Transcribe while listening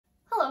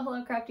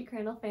Hello Crafty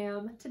Crandall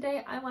fam.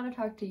 Today I want to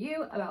talk to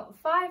you about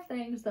 5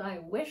 things that I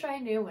wish I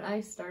knew when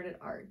I started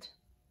art.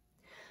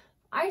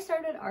 I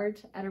started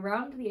art at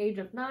around the age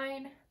of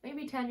 9,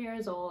 maybe 10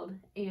 years old,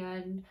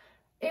 and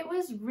it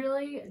was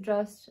really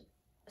just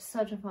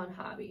such a fun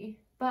hobby.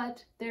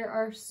 But there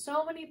are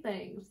so many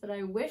things that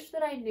I wish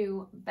that I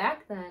knew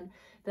back then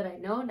that I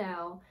know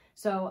now,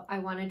 so I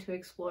wanted to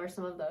explore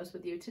some of those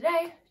with you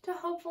today to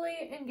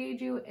hopefully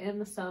engage you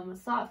in some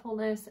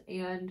thoughtfulness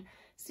and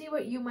see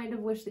what you might have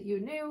wished that you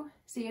knew,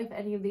 see if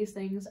any of these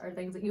things are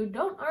things that you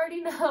don't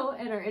already know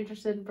and are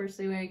interested in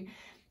pursuing,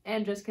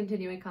 and just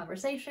continuing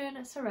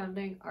conversation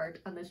surrounding art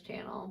on this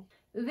channel.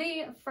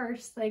 The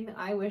first thing that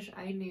I wish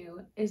I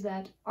knew is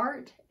that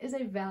art is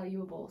a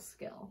valuable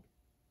skill.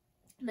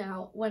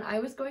 Now, when I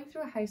was going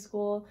through high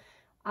school,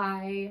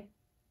 I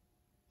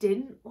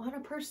didn't want to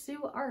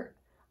pursue art.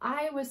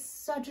 I was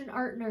such an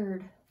art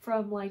nerd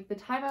from like the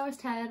time I was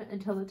 10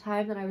 until the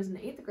time that I was in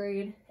 8th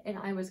grade, and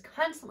I was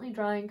constantly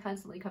drawing,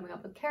 constantly coming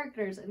up with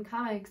characters and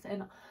comics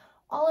and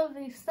all of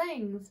these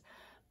things.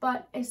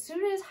 But as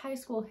soon as high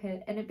school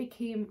hit and it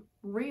became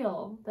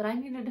real that I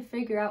needed to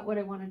figure out what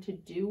I wanted to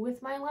do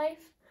with my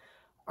life,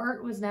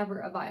 art was never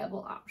a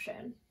viable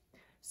option.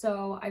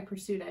 So I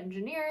pursued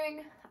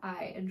engineering,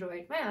 I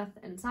enjoyed math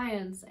and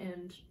science,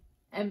 and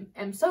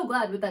am so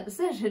glad with that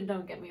decision,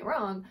 don't get me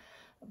wrong,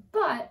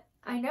 but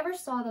I never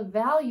saw the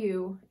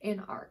value in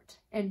art.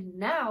 And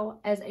now,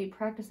 as a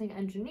practicing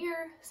engineer,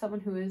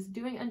 someone who is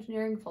doing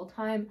engineering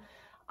full-time,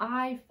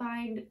 I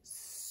find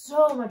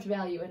so much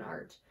value in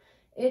art.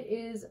 It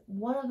is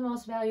one of the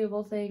most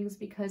valuable things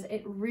because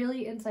it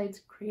really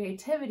incites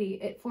creativity.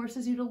 It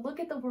forces you to look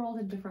at the world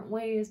in different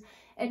ways,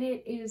 and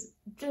it is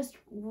just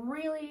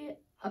really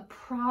a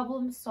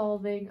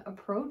problem-solving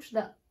approach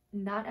that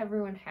not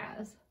everyone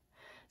has.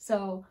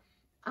 So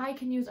I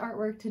can use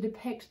artwork to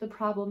depict the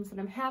problems that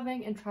I'm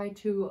having and try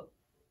to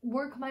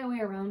work my way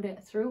around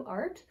it through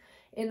art,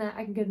 in that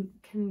I can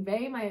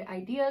convey my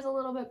ideas a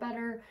little bit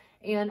better,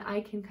 and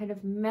I can kind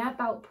of map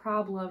out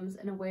problems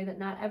in a way that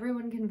not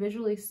everyone can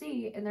visually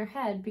see in their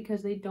head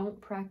because they don't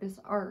practice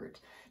art.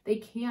 They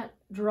can't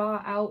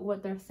draw out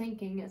what they're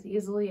thinking as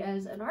easily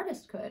as an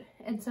artist could.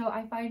 And so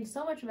I find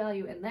so much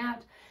value in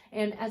that.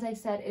 And as I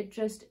said, it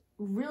just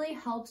really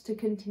helps to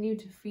continue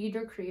to feed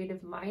your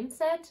creative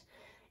mindset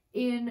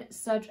in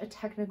such a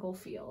technical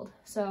field.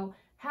 So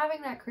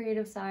having that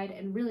creative side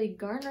and really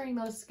garnering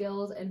those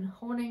skills and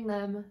honing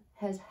them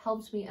has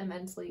helped me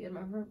immensely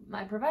in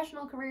my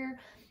professional career.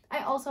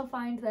 I also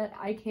find that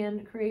I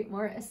can create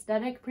more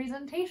aesthetic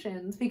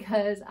presentations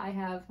because I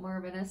have more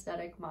of an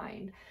aesthetic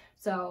mind.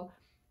 So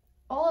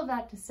all of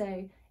that to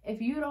say,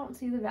 if you don't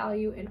see the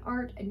value in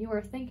art and you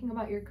are thinking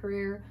about your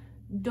career,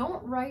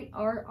 don't write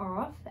art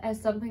off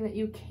as something that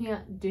you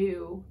can't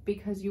do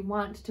because you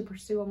want to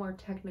pursue a more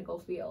technical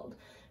field,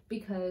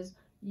 because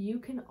you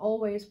can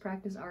always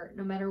practice art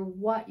no matter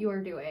what you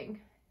are doing.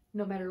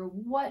 No matter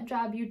what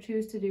job you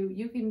choose to do,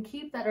 you can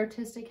keep that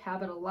artistic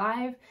habit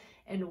alive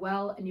and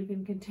well, and you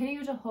can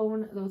continue to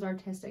hone those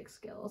artistic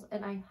skills,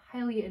 and I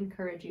highly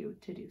encourage you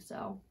to do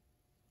so.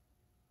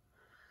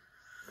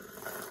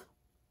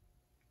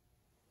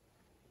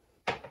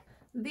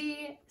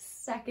 The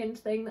second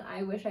thing that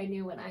I wish I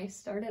knew when I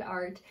started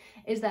art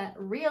is that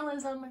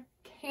realism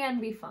can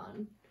be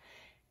fun.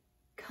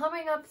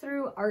 Coming up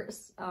through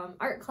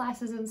art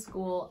classes in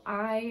school,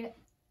 I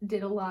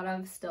did a lot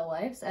of still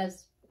lifes,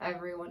 as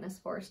everyone is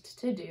forced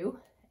to do,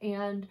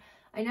 and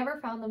I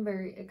never found them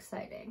very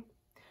exciting.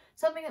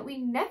 Something that we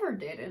never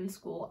did in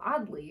school,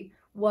 oddly,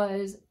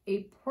 was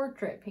a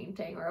portrait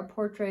painting or a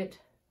portrait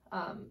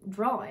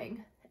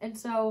drawing. And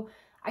so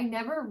I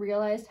never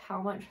realized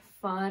how much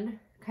fun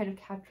kind of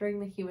capturing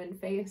the human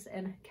face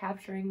and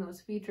capturing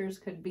those features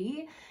could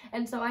be.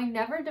 And so I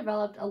never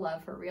developed a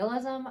love for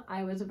realism.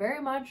 I was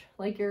very much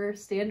like your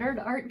standard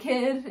art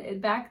kid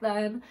back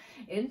then,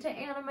 into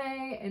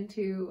anime,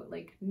 into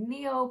like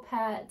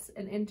Neopets,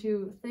 and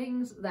into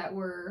things that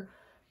were,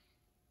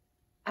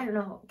 I don't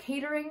know,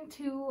 catering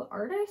to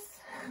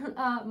artists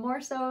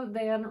more so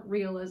than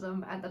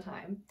realism at the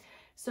time.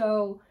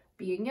 So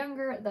being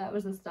younger, that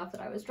was the stuff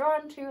that I was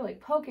drawn to,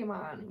 like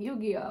Pokemon,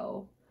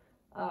 Yu-Gi-Oh!,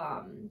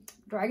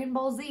 Dragon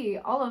Ball Z,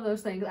 all of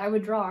those things I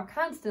would draw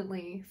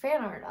constantly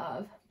fan art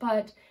of,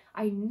 but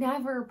I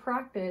never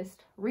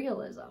practiced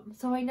realism.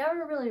 So I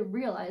never really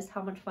realized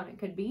how much fun it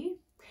could be.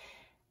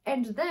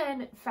 And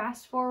then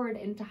fast forward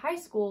into high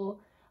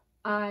school,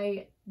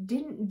 I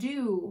didn't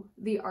do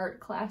the art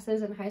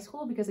classes in high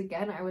school because,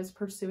 again, I was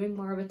pursuing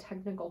more of a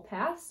technical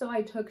path. So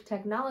I took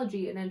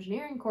technology and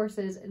engineering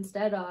courses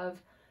instead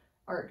of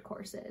art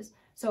courses.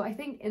 So I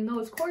think in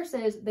those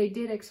courses, they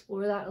did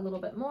explore that a little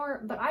bit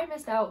more, but I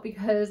missed out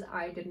because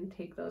I didn't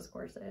take those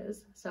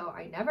courses. So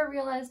I never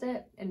realized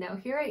it. And now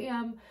here I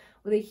am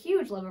with a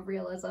huge love of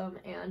realism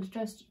and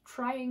just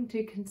trying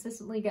to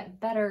consistently get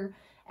better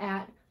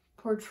at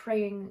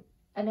portraying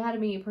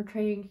anatomy,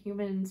 portraying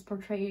humans,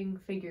 portraying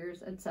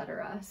figures,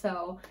 etc.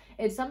 So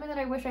it's something that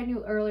I wish I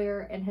knew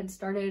earlier and had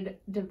started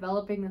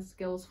developing the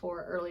skills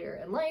for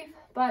earlier in life,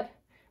 but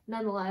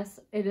nonetheless,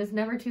 it is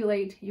never too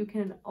late. You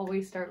can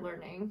always start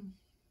learning.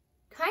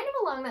 Kind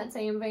of along that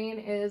same vein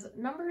is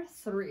number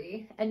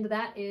 3, and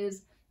that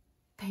is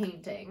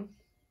painting.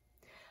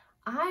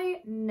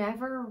 I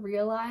never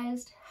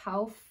realized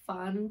how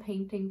fun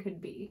painting could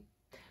be.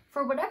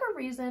 For whatever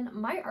reason,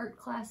 my art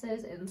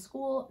classes in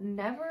school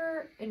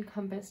never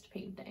encompassed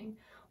painting.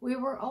 We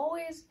were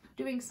always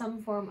doing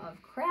some form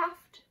of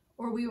craft,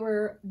 or we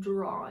were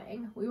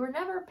drawing. We were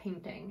never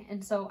painting,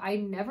 and so I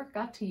never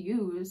got to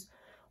use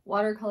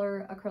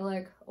watercolor,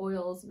 acrylic,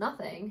 oils,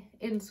 nothing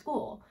in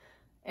school.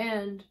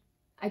 And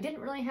I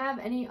didn't really have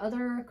any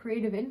other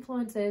creative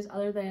influences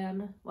other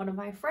than one of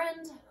my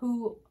friends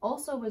who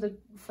also was a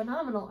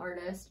phenomenal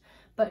artist,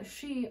 but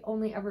she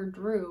only ever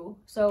drew,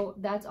 so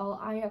that's all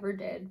I ever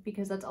did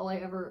because that's all I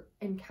ever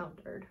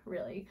encountered,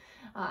 really.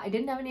 I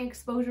didn't have any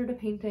exposure to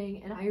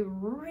painting, and I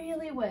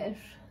really wish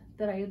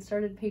that I had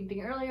started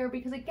painting earlier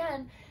because,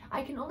 again,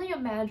 I can only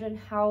imagine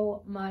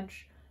how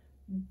much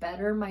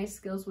better my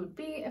skills would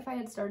be if I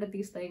had started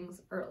these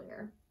things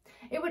earlier.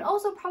 It would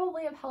also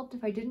probably have helped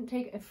if I didn't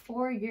take a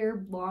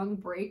 4-year-long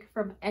break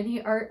from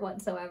any art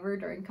whatsoever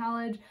during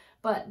college,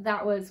 but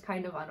that was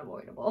kind of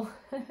unavoidable.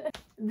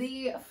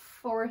 The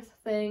 4th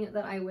thing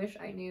that I wish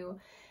I knew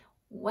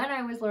when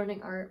I was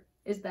learning art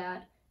is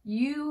that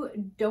you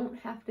don't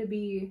have to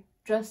be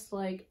just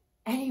like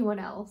anyone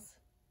else,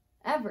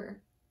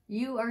 ever.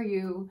 You are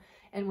you,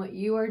 and what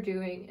you are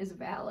doing is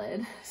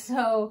valid.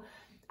 So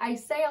I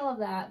say all of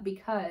that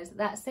because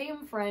that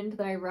same friend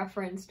that I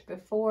referenced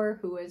before,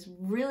 who is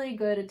really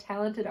good, a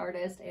talented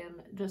artist and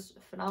just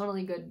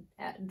phenomenally good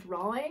at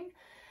drawing,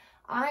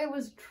 I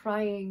was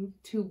trying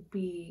to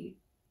be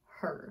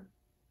her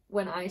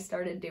when I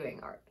started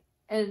doing art.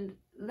 And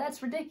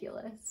that's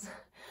ridiculous.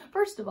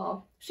 First of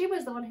all, she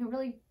was the one who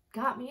really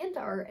got me into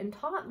art and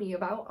taught me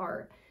about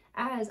art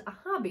as a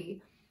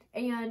hobby.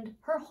 And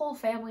her whole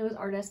family was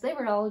artists. They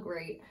were all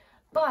great.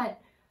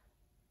 But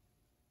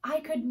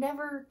I could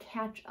never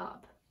catch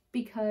up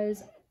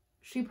because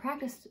she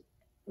practiced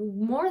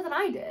more than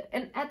I did.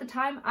 And at the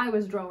time, I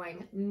was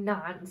drawing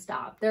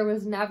nonstop. There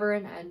was never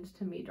an end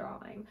to me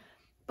drawing.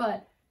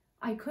 But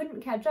I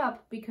couldn't catch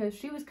up because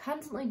she was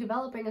constantly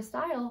developing a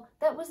style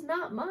that was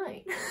not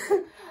mine.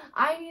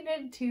 I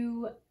needed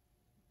to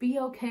be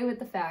okay with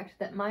the fact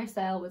that my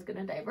style was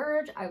going to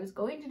diverge. I was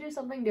going to do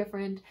something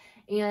different,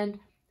 and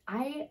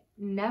I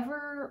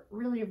never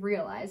really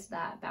realized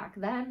that back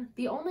then.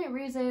 The only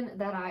reason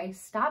that I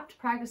stopped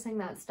practicing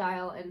that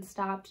style and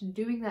stopped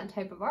doing that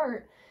type of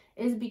art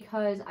is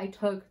because I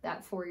took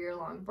that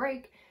 4-year-long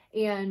break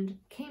and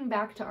came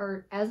back to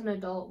art as an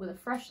adult with a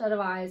fresh set of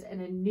eyes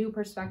and a new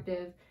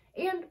perspective,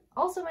 and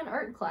also in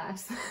art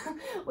class,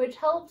 which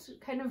helped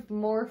kind of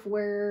morph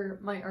where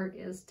my art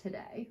is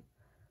today.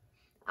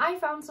 I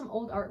found some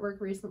old artwork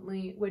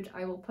recently, which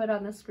I will put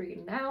on the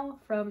screen now,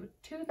 from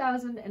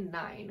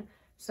 2009.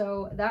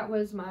 So that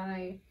was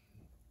my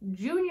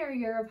junior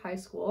year of high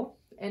school,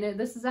 and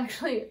this is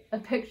actually a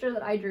picture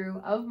that I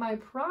drew of my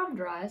prom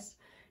dress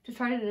to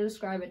try to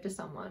describe it to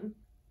someone.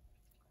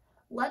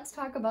 Let's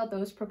talk about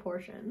those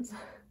proportions.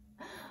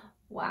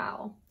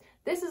 Wow.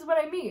 This is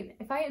what I mean.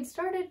 If I had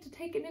started to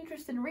take an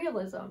interest in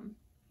realism,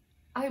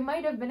 I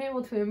might have been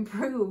able to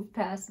improve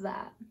past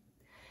that.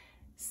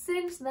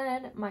 Since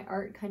then, my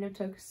art kind of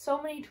took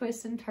so many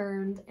twists and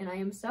turns, and I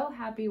am so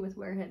happy with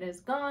where it has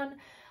gone.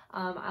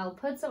 I'll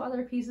put some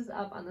other pieces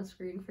up on the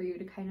screen for you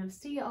to kind of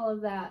see all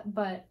of that,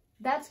 but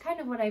that's kind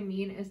of what I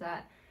mean, is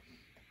that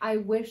I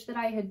wish that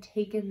I had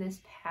taken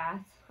this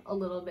path a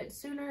little bit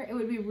sooner. It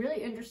would be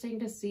really interesting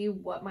to see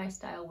what my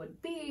style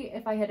would be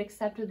if I had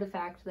accepted the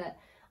fact that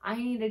I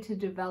needed to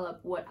develop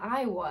what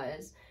I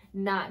was,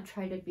 not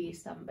try to be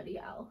somebody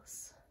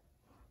else.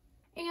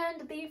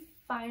 And the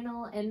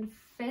final and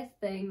 5th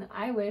thing that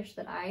I wish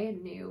that I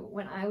knew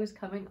when I was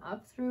coming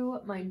up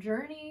through my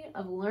journey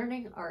of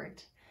learning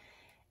art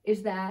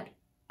is that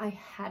I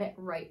had it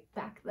right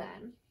back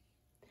then.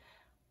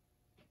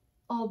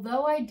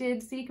 Although I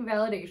did seek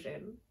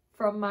validation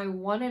from my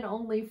one and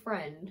only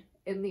friend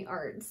in the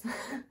arts,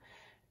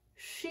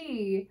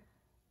 she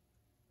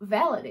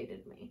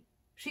validated me.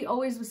 She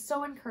always was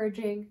so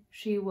encouraging.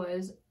 She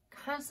was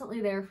constantly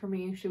there for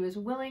me. She was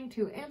willing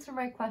to answer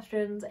my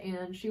questions,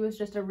 and she was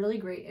just a really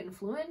great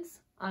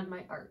influence on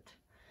my art.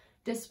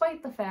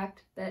 Despite the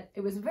fact that it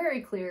was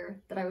very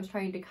clear that I was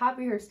trying to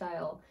copy her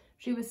style,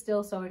 she was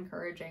still so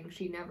encouraging.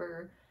 She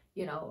never,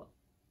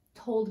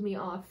 told me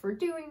off for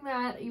doing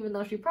that, even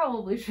though she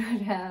probably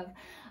should have.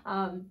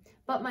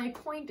 But my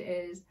point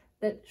is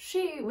that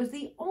she was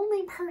the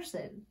only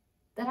person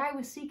that I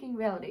was seeking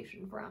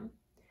validation from,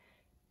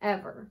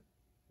 ever.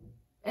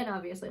 And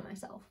obviously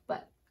myself,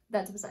 but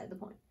that's beside the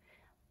point.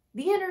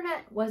 The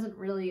internet wasn't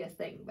really a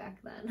thing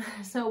back then,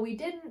 so we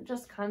didn't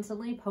just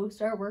constantly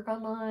post our work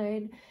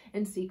online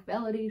and seek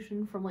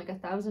validation from like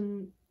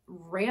 1,000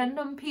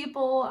 random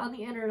people on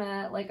the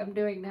internet like I'm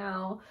doing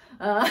now.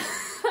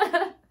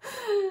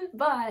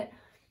 But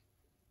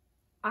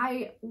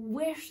I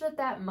wish that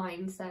that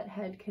mindset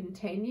had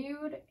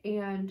continued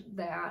and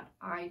that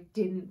I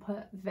didn't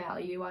put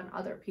value on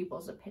other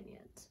people's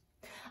opinions.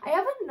 I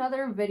have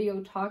another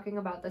video talking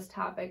about this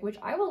topic, which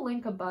I will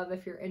link above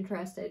if you're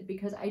interested,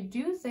 because I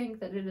do think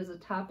that it is a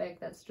topic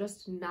that's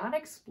just not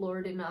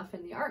explored enough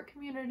in the art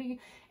community,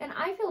 and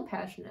I feel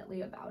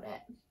passionately about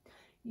it.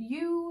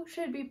 You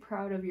should be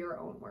proud of your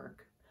own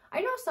work.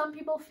 I know some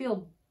people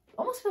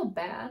almost feel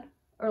bad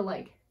or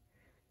like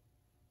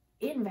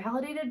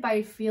invalidated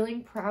by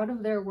feeling proud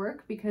of their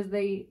work because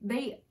they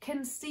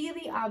can see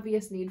the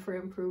obvious need for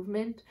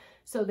improvement,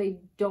 so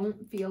they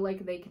don't feel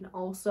like they can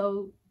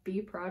also be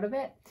proud of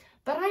it.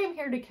 But I am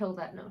here to kill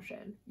that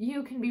notion.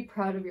 You can be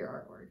proud of your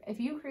artwork. If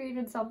you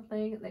created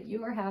something that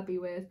you are happy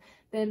with,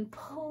 then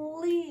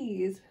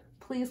please,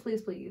 please,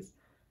 please, please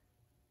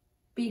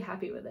be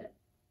happy with it.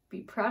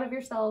 Be proud of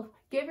yourself.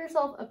 Give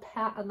yourself a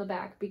pat on the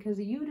back because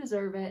you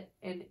deserve it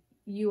and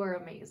you are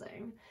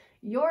amazing.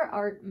 Your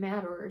art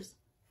matters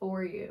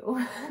for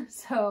you.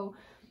 So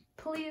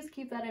please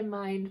keep that in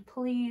mind.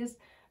 Please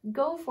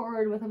go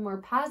forward with a more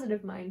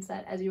positive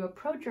mindset as you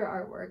approach your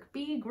artwork.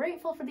 Be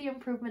grateful for the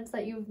improvements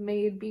that you've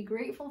made. Be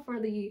grateful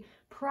for the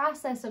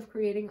process of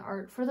creating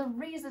art, for the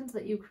reasons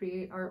that you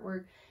create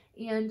artwork,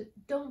 and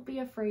don't be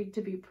afraid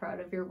to be proud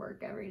of your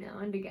work every now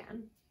and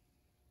again.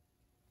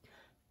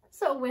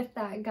 So with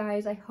that,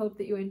 guys, I hope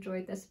that you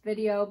enjoyed this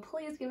video.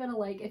 Please give it a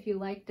like if you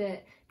liked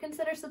it.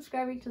 Consider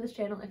subscribing to this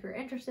channel if you're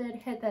interested.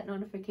 Hit that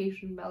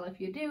notification bell if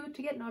you do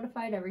to get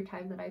notified every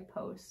time that I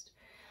post.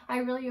 I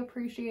really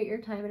appreciate your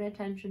time and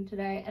attention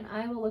today, and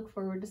I will look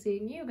forward to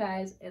seeing you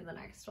guys in the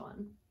next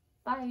one.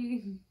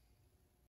 Bye!